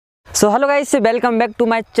So hello guys, welcome back to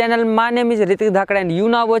my channel. My name is Hrithik Dhakad and you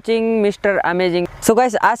now watching mister amazing. So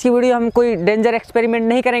guys, आज की video हम कोई danger experiment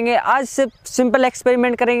नहीं करेंगे। आज सिर्फ सिंपल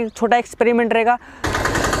एक्सपेरिमेंट करेंगे, छोटा एक्सपेरिमेंट रहेगा,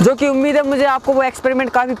 जो कि उम्मीद है मुझे आपको वो एक्सपेरिमेंट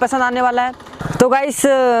काफ़ी पसंद आने वाला है। तो गाइस,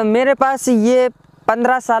 मेरे पास ये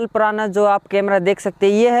 15 साल पुराना जो आप कैमरा देख सकते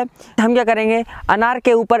हैं ये है। हम क्या करेंगे, अनार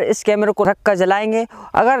के ऊपर इस कैमरे को रख कर जलाएंगे।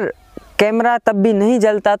 अगर कैमरा तब भी नहीं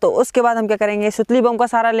जलता तो उसके बाद हम क्या करेंगे, सुतली बम का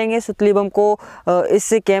सहारा लेंगे। सुतली बम को इस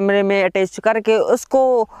कैमरे में अटैच करके उसको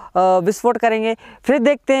विस्फोट करेंगे। फिर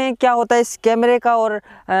देखते हैं क्या होता है इस कैमरे का। और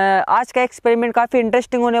आज का एक्सपेरिमेंट काफ़ी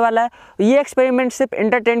इंटरेस्टिंग होने वाला है। ये एक्सपेरिमेंट सिर्फ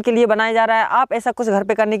एंटरटेन के लिए बनाया जा रहा है। आप ऐसा कुछ घर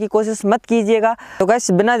पे करने की कोशिश मत कीजिएगा। तो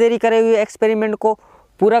गाइस, बिना देरी करे हुए एक्सपेरिमेंट को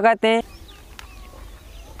पूरा करते हैं।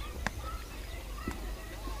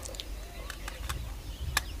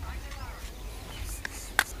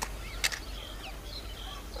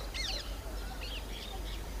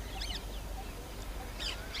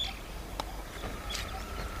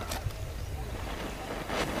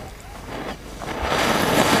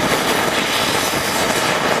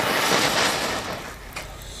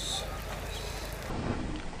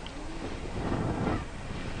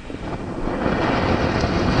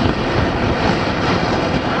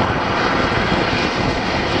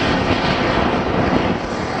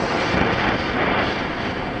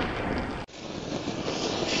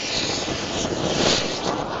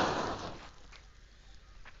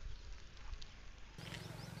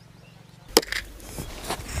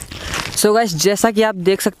 सो गाइस, जैसा कि आप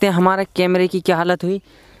देख सकते हैं हमारे कैमरे की क्या हालत हुई।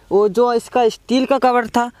 वो जो इसका स्टील का कवर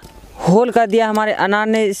था, होल कर दिया हमारे अनार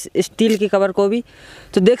ने इस स्टील के कवर को भी।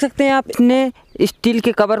 तो देख सकते हैं आप, इसने स्टील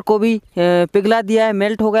के कवर को भी पिघला दिया है,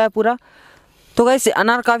 मेल्ट हो गया है पूरा। तो गाइस,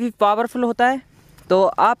 अनार काफ़ी पावरफुल होता है, तो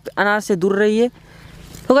आप अनार से दूर रहिए।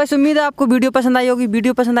 तो गाइस, उम्मीद है आपको वीडियो पसंद आई होगी।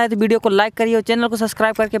 वीडियो पसंद आए तो वीडियो को लाइक करिए और चैनल को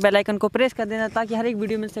सब्सक्राइब करके बेल आइकन को प्रेस कर देना, ताकि हर एक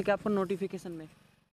वीडियो मिल सके आपको नोटिफिकेशन में।